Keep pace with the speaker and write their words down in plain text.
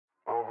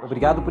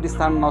Obrigado por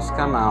estar no nosso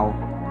canal.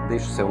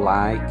 Deixe o seu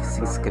like,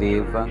 se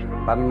inscreva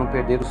para não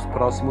perder os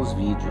próximos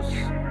vídeos.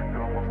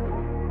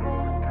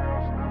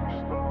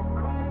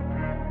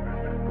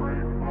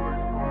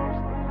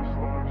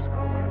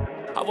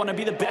 I wanna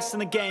be the best in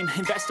the game,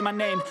 invest in my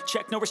name.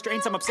 Check no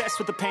restraints, I'm obsessed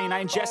with the pain.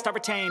 I ingest, I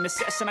retain,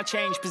 assess and I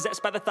change.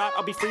 Possessed by the thought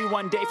I'll be free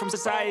one day from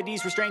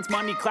society's restraints.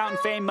 Money, clout and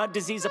fame, a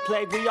disease, a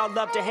plague. We all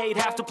love to hate,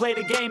 have to play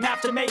the game,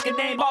 have to make a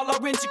name. All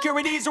our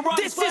insecurities are on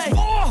display. This is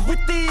war with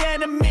the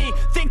enemy,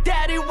 think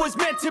that it was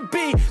meant to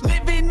be.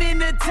 Living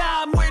in a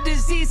time where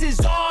disease is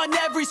on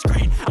every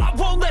screen. I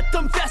won't let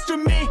them fester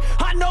me,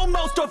 I know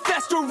most are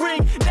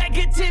festering.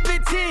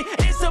 Negativity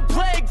is a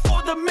plague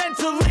for the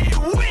mentally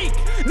weak.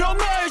 No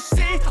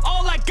mercy,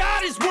 all I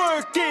got is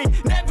working.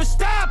 Never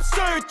stop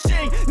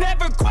searching,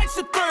 never quite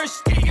so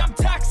thirsty. I'm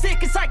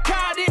toxic and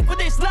psychotic, with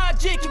this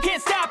logic, you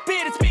can't stop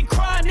it. It's been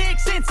chronic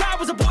since I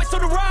was a boy, so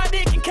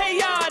neurotic and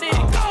chaotic.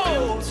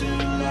 Oh, to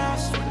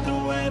last with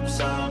the webs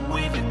I'm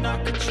weaving.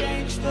 I could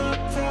change the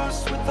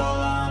past with all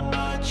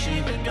I'm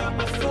achieving. Got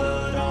my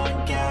foot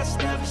on gas,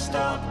 never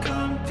stop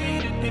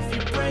competing. If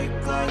you break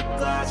like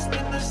glass,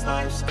 then this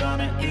life's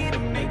gonna eat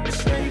 'em. Make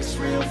mistakes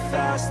real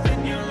fast,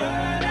 then you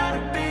learn how to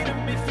beat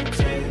 'em. If you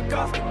take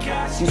off the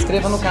cast. Se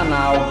inscreva no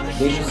canal,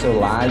 deixe o seu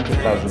like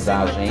para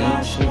ajudar a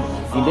gente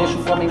e deixe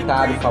um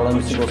comentário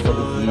falando se gostou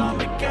do vídeo.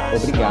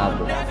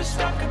 Obrigado.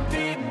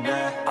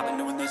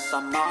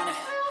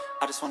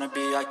 I just wanna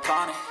be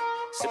iconic,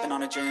 sipping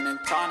on a gin and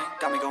tonic.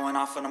 Got me going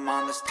off when I'm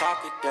on this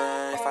topic,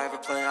 yeah. If I ever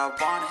play, I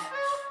want it.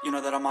 You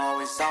know that I'm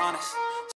always honest.